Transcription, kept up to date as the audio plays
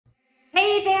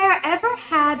there ever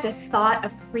had the thought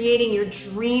of creating your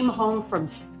dream home from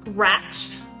scratch?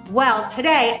 Well,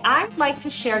 today I'd like to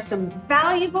share some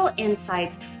valuable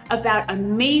insights about a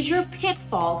major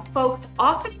pitfall folks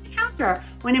often encounter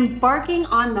when embarking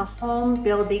on the home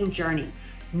building journey: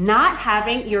 not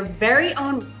having your very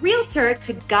own realtor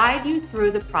to guide you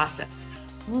through the process.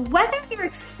 Whether you're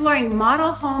exploring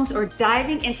model homes or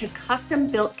diving into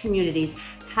custom-built communities,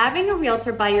 having a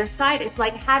realtor by your side is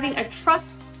like having a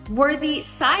trustworthy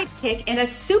sidekick in a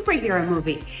superhero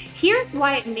movie. Here's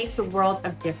why it makes a world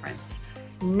of difference.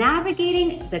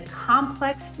 Navigating the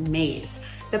complex maze.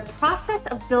 The process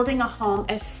of building a home,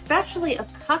 especially a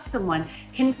custom one,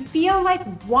 can feel like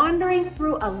wandering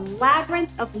through a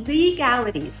labyrinth of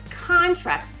legalities,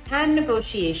 contracts, and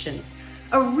negotiations.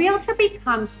 A realtor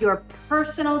becomes your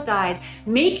personal guide,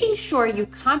 making sure you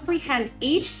comprehend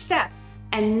each step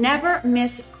and never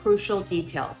miss crucial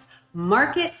details.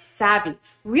 Market savvy.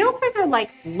 Realtors are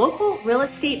like local real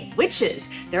estate witches.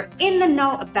 They're in the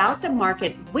know about the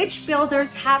market, which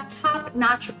builders have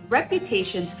top-notch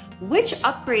reputations, which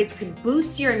upgrades could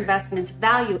boost your investment's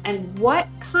value, and what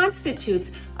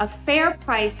constitutes a fair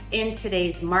price in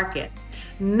today's market.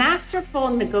 Masterful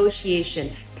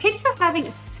negotiation. Picture having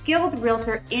a skilled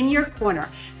realtor in your corner,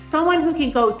 someone who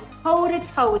can go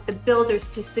toe-to-toe with the builders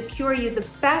to secure you the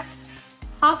best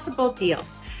possible deal.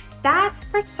 That's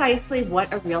precisely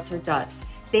what a realtor does.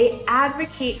 They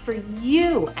advocate for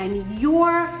you and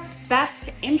your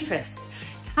best interests.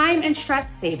 Time and stress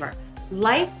saver.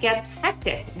 Life gets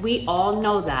hectic. We all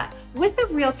know that. With a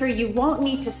realtor, you won't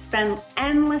need to spend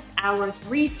endless hours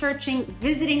researching,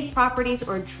 visiting properties,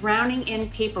 or drowning in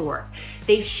paperwork.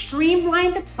 They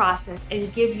streamline the process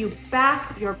and give you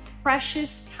back your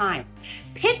precious time.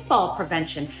 Pitfall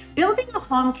prevention. Building a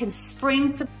home can spring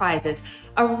surprises.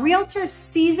 A realtor's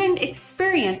seasoned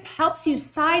experience helps you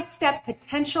sidestep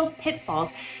potential pitfalls,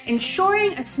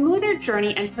 ensuring a smoother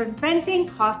journey and preventing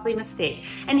costly mistakes.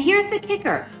 And here's the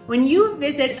kicker. When you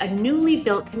visit a newly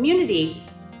built community,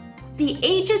 the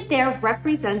agent there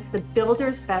represents the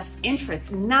builder's best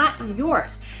interest, not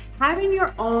yours. Having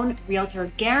your own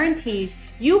realtor guarantees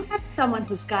you have someone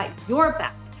who's got your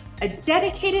back, a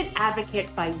dedicated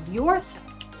advocate by your side.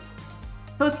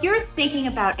 So if you're thinking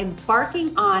about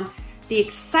embarking on the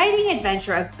exciting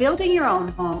adventure of building your own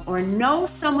home or know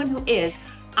someone who is,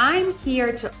 I'm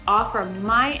here to offer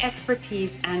my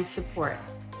expertise and support.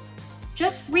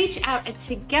 Just reach out, and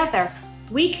together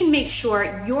we can make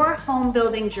sure your home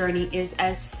building journey is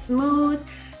as smooth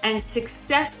and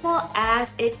successful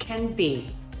as it can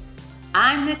be.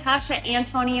 I'm Natasha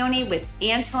Antonioni with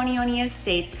Antonioni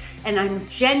Estates, and I'm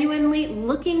genuinely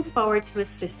looking forward to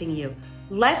assisting you.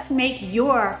 Let's make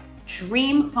your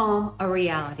dream home a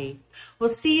reality. We'll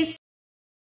see you soon.